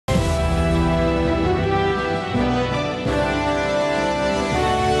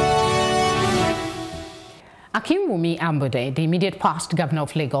Akinwunmi Ambode, the immediate past governor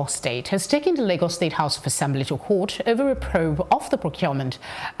of Lagos State, has taken the Lagos State House of Assembly to court over a probe of the procurement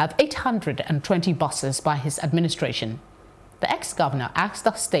of 820 buses by his administration. The ex-governor asked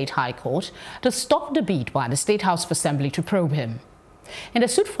the State High Court to stop the bid by the State House of Assembly to probe him. In a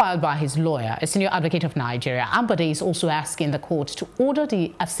suit filed by his lawyer, a senior advocate of Nigeria, Ambode is also asking the court to order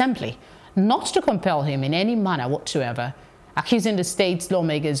the Assembly not to compel him in any manner whatsoever, accusing the state's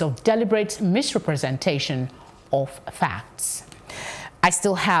lawmakers of deliberate misrepresentation of facts. I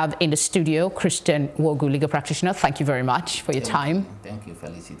still have in the studio Christian Wogu, legal practitioner. Thank you very much for your time. Thank you,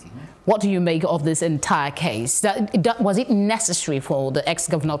 Felicity. What do you make of this entire case? Was it necessary for the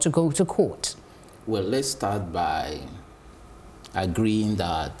ex-governor to go to court? Well, let's start by agreeing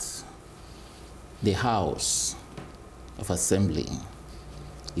that the House of Assembly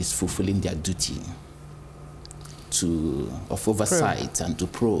is fulfilling their duty of oversight and to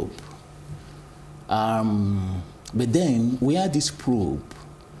probe. But then, where this probe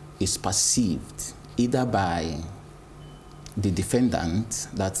is perceived either by the defendant,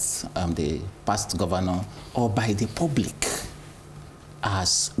 that's the past governor, or by the public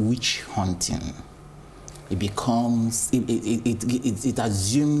as witch hunting, it becomes, it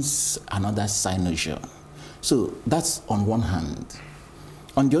assumes another cynosure. So that's on one hand.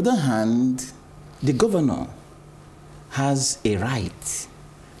 On the other hand, the governor has a right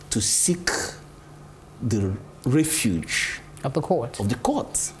to seek the refuge of the court.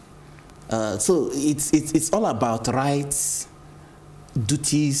 So it's all about rights,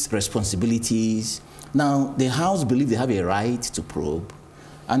 duties, responsibilities. Now the House believes they have a right to probe,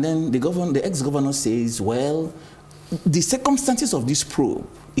 and then the ex-governor says, well, the circumstances of this probe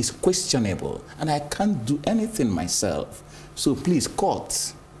is questionable, and I can't do anything myself. So please,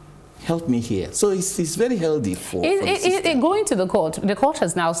 court, help me here. So it's very healthy for the system. Going to the court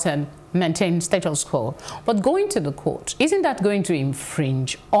has now said maintain status quo, but going to the court, isn't that going to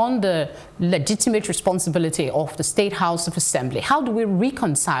infringe on the legitimate responsibility of the State House of Assembly? How do we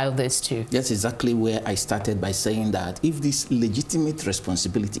reconcile these two? That's exactly where I started by saying that if this legitimate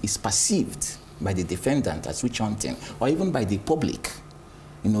responsibility is perceived by the defendant as witch hunting, or even by the public,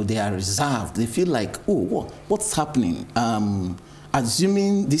 you know, they are reserved. They feel like, oh, what's happening?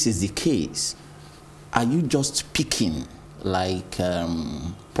 Assuming this is the case, are you just picking like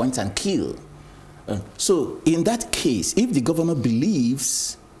point and kill? So in that case, if the governor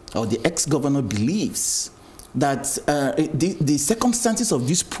believes, or the ex-governor believes, that the circumstances of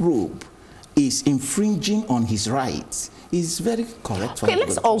this probe is infringing on his rights, is very correct. Okay,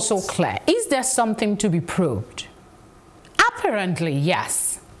 let's also clear. Is there something to be probed? Apparently,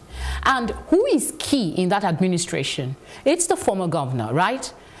 yes. And who is key in that administration? It's the former governor,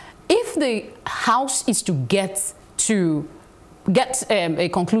 right? If the House is to get a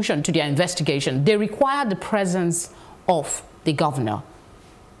conclusion to their investigation, they require the presence of the governor.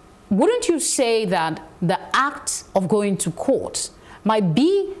 Wouldn't you say that the act of going to court might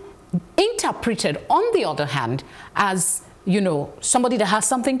be interpreted, on the other hand, as, you know, somebody that has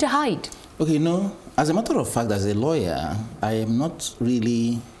something to hide? Okay, no. As a matter of fact, as a lawyer, I am not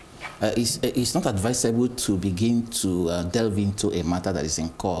really... it's not advisable to begin to delve into a matter that is in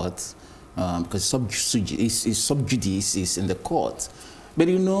court, because sub judice is in the court. But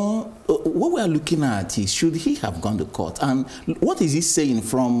you know, what we are looking at is, should he have gone to court? And what is he saying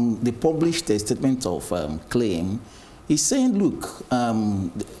from the published statement of claim? He's saying, look,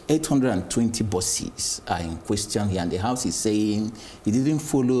 820 buses are in question here, and the House is saying he didn't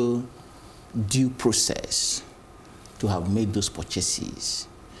follow due process to have made those purchases.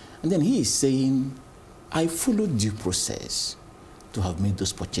 And then he is saying, I followed due process to have made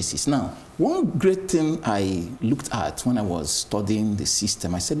those purchases. Now, one great thing I looked at when I was studying the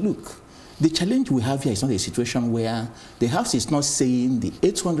system, I said, look, the challenge we have here is not a situation where the House is not saying the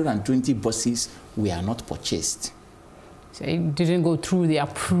 820 buses were not purchased. So it didn't go through the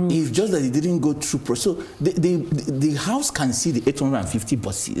approved... It's just that it didn't go through. So the House can see the 850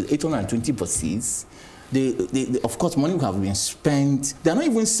 buses, 820 buses. Of course, money would have been spent. They're not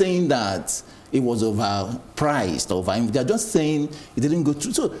even saying that it was overpriced, they're just saying it didn't go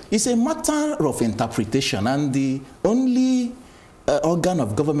through. So it's a matter of interpretation, and the only organ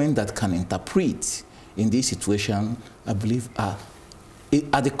of government that can interpret in this situation, I believe, are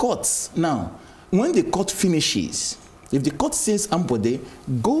the courts. Now, when the court finishes, if the court says, Ambode,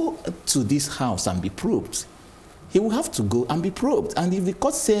 go to this house and be probed, he will have to go and be probed. And if the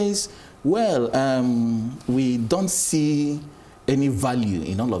court says, well, we don't see any value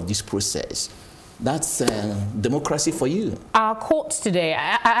in all of this process, that's democracy for you. Our courts today,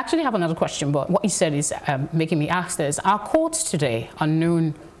 I actually have another question, but what you said is making me ask this. Our courts today are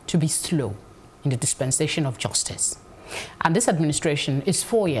known to be slow. in the dispensation of justice. And this administration is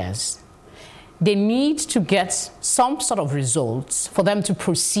 4 years. They need to get some sort of results for them to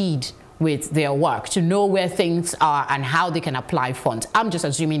proceed with their work, to know where things are and how they can apply funds. I'm just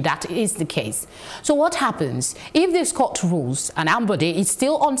assuming that is the case. So what happens if this court rules and Ambode is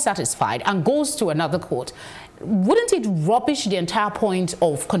still unsatisfied and goes to another court? Wouldn't it rubbish the entire point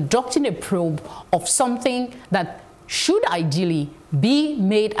of conducting a probe of something that should ideally be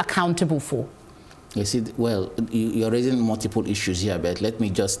made accountable for? You see, well, you're raising multiple issues here, but let me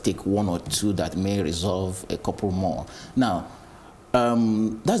just take one or two that may resolve a couple more. Now,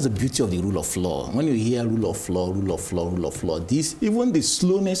 that's the beauty of the rule of law. When you hear rule of law, rule of law, rule of law, even the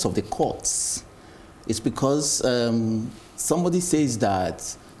slowness of the courts, it's because somebody says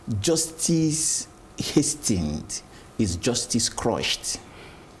that justice hastened is justice crushed.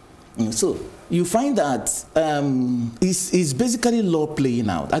 So you find that it's basically law playing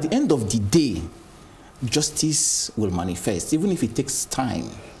out. At the end of the day, justice will manifest, even if it takes time.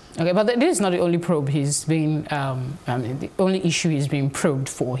 Okay, but this is not the only probe he's been, the only issue he's being probed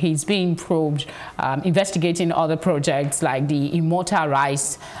for. He's being probed investigating other projects like the Immortal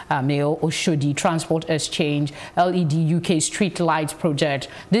Rice Mill, Oshodi Transport Exchange, LED UK Street Light Project.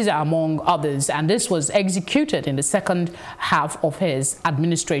 These are among others, and this was executed in the second half of his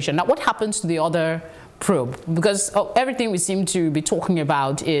administration. Now, what happens to the other probe? Because everything we seem to be talking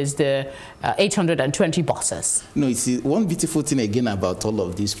about is the 820 buses. No, you see, one beautiful thing again about all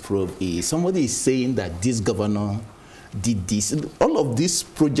of this probe is somebody is saying that this governor did this. All of these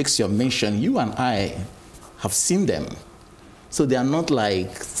projects you mentioned, you and I have seen them. So they are not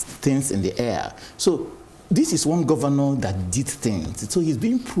like things in the air. So this is one governor that did things. So he's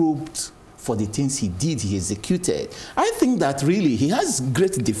being probed for the things he did, he executed. I think that really he has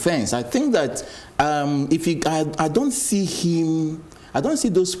great defense. I think that I don't see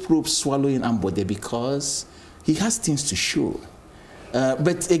those probes swallowing Ambode because he has things to show.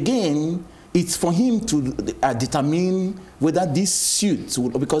 But again, it's for him to determine whether this suit,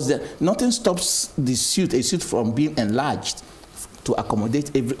 because nothing stops a suit from being enlarged to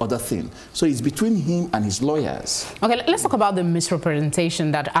accommodate every other thing. So it's between him and his lawyers. Okay, let's talk about the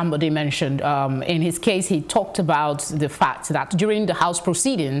misrepresentation that Ambode mentioned. In his case, he talked about the fact that during the House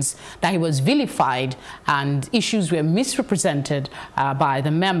proceedings that he was vilified and issues were misrepresented by the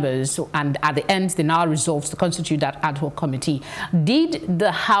members, and at the end they now resolved to constitute that ad hoc committee. Did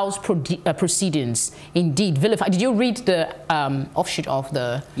the House proceedings indeed vilify? Did you read the offshoot of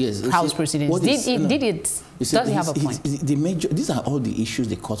the House proceedings? Did it? Does he have a point? These are all the issues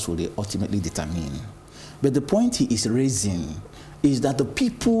the courts will ultimately determine. But the point he is raising is that the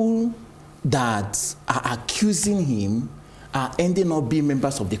people that are accusing him are ending up being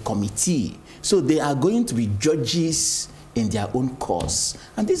members of the committee. So they are going to be judges in their own cause.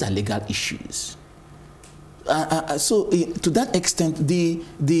 And these are legal issues. So to that extent,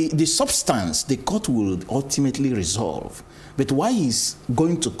 the substance, the court will ultimately resolve. But why he's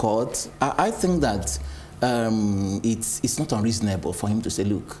going to court, I think that it's not unreasonable for him to say,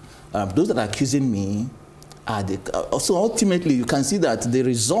 look, those that are accusing me are so ultimately you can see that the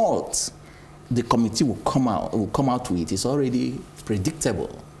result the committee will come out with is already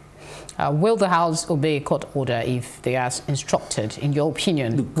predictable. Will the House obey court order if they are instructed, in your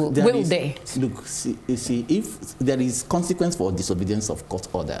opinion? Look, will they? Look, see, if there is consequence for disobedience of court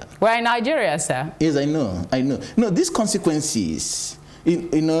order. We're in Nigeria, sir. Yes, I know. No, these consequences,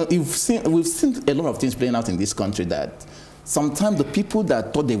 we've seen a lot of things playing out in this country that sometimes the people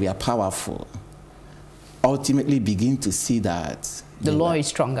that thought they were powerful ultimately begin to see that the law is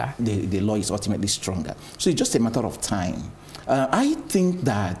stronger. The law is ultimately stronger. So it's just a matter of time. I think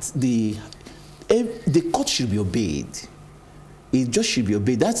that the court should be obeyed. It just should be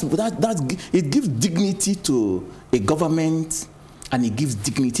obeyed. It gives dignity to a government, and it gives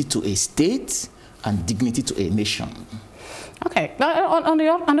dignity to a state, and dignity to a nation. Okay,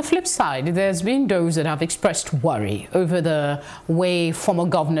 on the flip side, there's been those that have expressed worry over the way former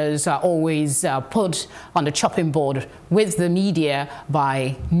governors are always put on the chopping board with the media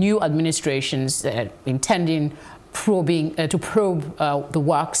by new administrations intending to probe the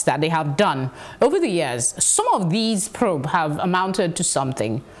works that they have done. Over the years, some of these probes have amounted to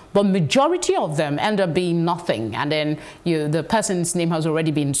something, but majority of them end up being nothing, and then the person's name has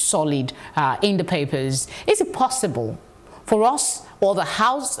already been sullied in the papers. Is it possible for us or the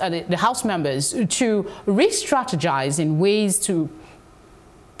House members to re-strategize in ways to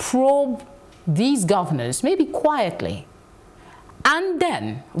probe these governors, maybe quietly, and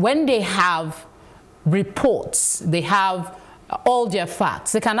then when they have reports, they have all their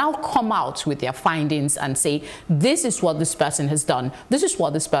facts. They can now come out with their findings and say, this is what this person has done, this is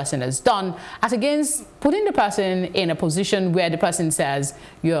what this person has done, as against putting the person in a position where the person says,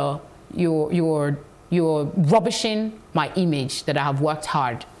 you're rubbishing my image that I have worked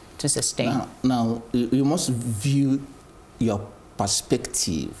hard to sustain. Now you must view your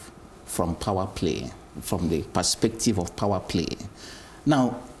perspective from power play, from the perspective of power play.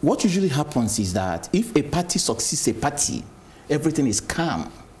 Now, what usually happens is that if a party succeeds a party, everything is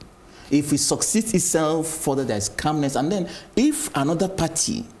calm. If it succeeds itself, further there is calmness. And then if another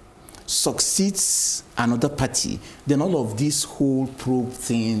party succeeds another party, then all of this whole probe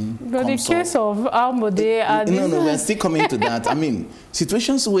thing But the case of Ambode... No, we're still coming to that. I mean,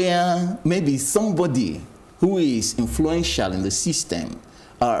 situations where maybe somebody who is influential in the system,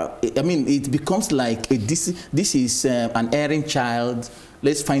 I mean, it becomes like this is an erring child.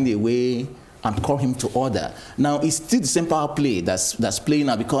 Let's find a way and call him to order. Now, it's still the same power play that's playing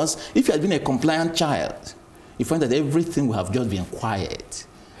now, because if you had been a compliant child, you find that everything would have just been quiet.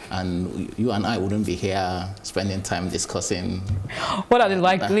 And you and I wouldn't be here spending time discussing. What are the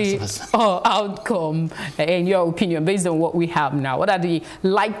likely outcome, in your opinion, based on what we have now? What are the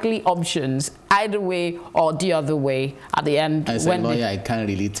likely options, either way or the other way, at the end? As a lawyer, I can't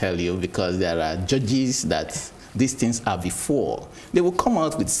really tell you, because there are judges that these things are before. They will come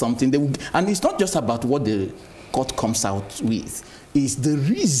out with something. And it's not just about what the court comes out with. It's the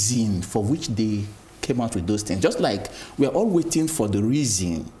reason for which they came out with those things. Just like we're all waiting for the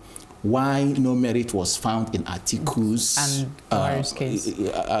reason why no merit was found in Atiku's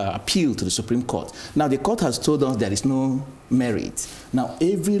appeal to the Supreme Court. Now, the court has told us there is no merit. Now,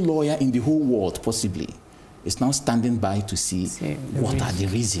 every lawyer in the whole world, possibly, is now standing by to see what are the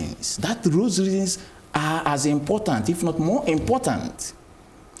reasons. Those reasons are as important, if not more important,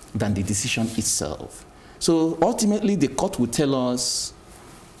 than the decision itself. So, ultimately, the court will tell us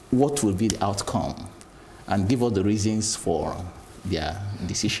what will be the outcome and give us the reasons for their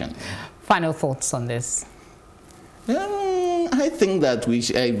decision. Final thoughts on this? I think that we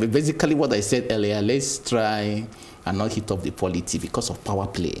basically what I said earlier, let's try and not hit up the polity because of power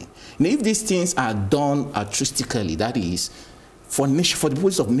play. Now, if these things are done altruistically, that is, for the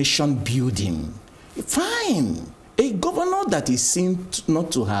purpose of nation building, fine. A governor that is seen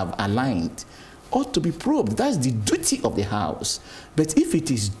not to have aligned ought to be probed. That's the duty of the House. But if it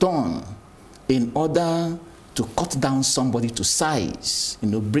is done in order to cut down somebody to size,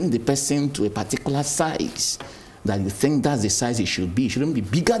 bring the person to a particular size, that you think that's the size it should be, it shouldn't be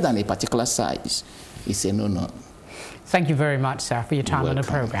bigger than a particular size, it's a no-no. Thank you very much, sir, for your time on the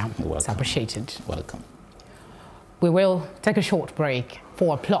program. It's appreciated. Welcome. We will take a short break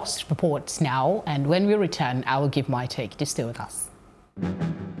for Plus Reports now, and when we return, I will give my take. Just stay with us.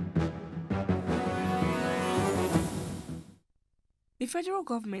 The federal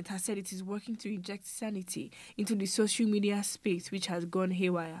government has said it is working to inject sanity into the social media space, which has gone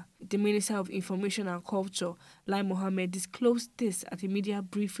haywire. The Minister of Information and Culture, Lai Mohammed, disclosed this at a media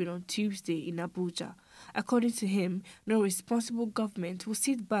briefing on Tuesday in Abuja. According to him, no responsible government will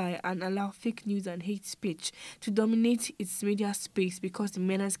sit by and allow fake news and hate speech to dominate its media space, because the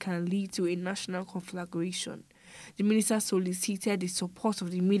menace can lead to a national conflagration. The minister solicited the support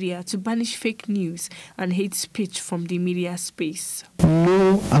of the media to banish fake news and hate speech from the media space.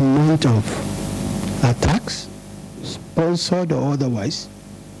 No amount of attacks, sponsored or otherwise,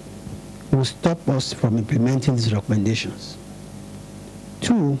 will stop us from implementing these recommendations.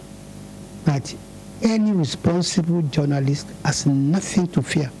 Two, that any responsible journalist has nothing to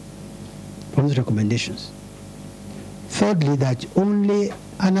fear from these recommendations. Thirdly, that only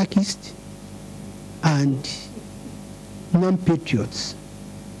anarchists and non-patriots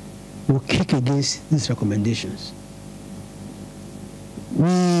will kick against these recommendations.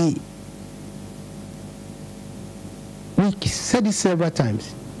 We said it several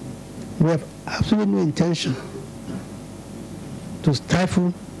times. We have absolutely no intention to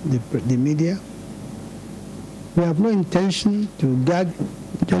stifle the media. We have no intention to gag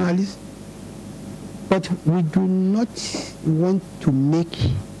journalists. But we do not want to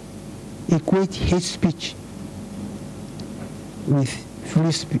equate hate speech with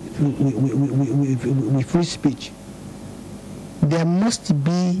free speech. There must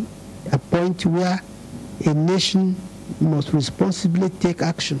be a point where a nation must responsibly take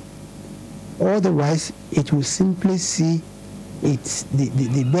action. Otherwise, it will simply see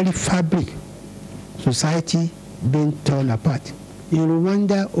the very fabric society being torn apart. In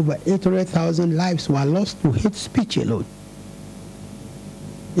Rwanda, over 800,000 lives were lost to hate speech alone.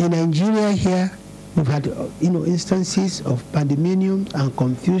 In Nigeria here, we've had instances of pandemonium and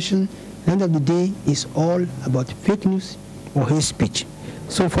confusion. At the end of the day, it's all about fake news or hate speech.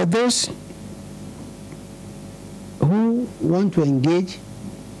 So for those who want to engage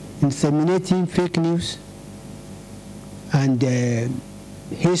in disseminating fake news and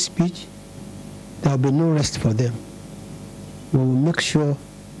hate speech, there will be no rest for them. We will make sure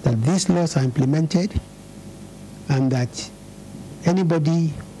that these laws are implemented and that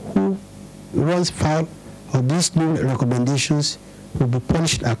anybody who runs foul of these new recommendations will be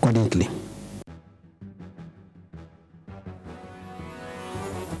punished accordingly.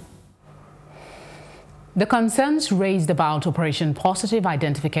 The concerns raised about Operation Positive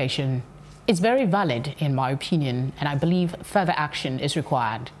Identification is very valid in my opinion, and I believe further action is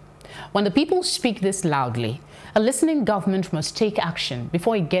required. When the people speak this loudly, a listening government must take action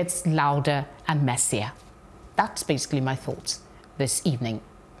before it gets louder and messier. That's basically my thoughts this evening.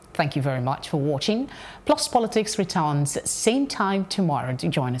 Thank you very much for watching. Plus Politics returns same time tomorrow to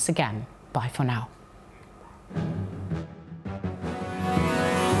join us again. Bye for now.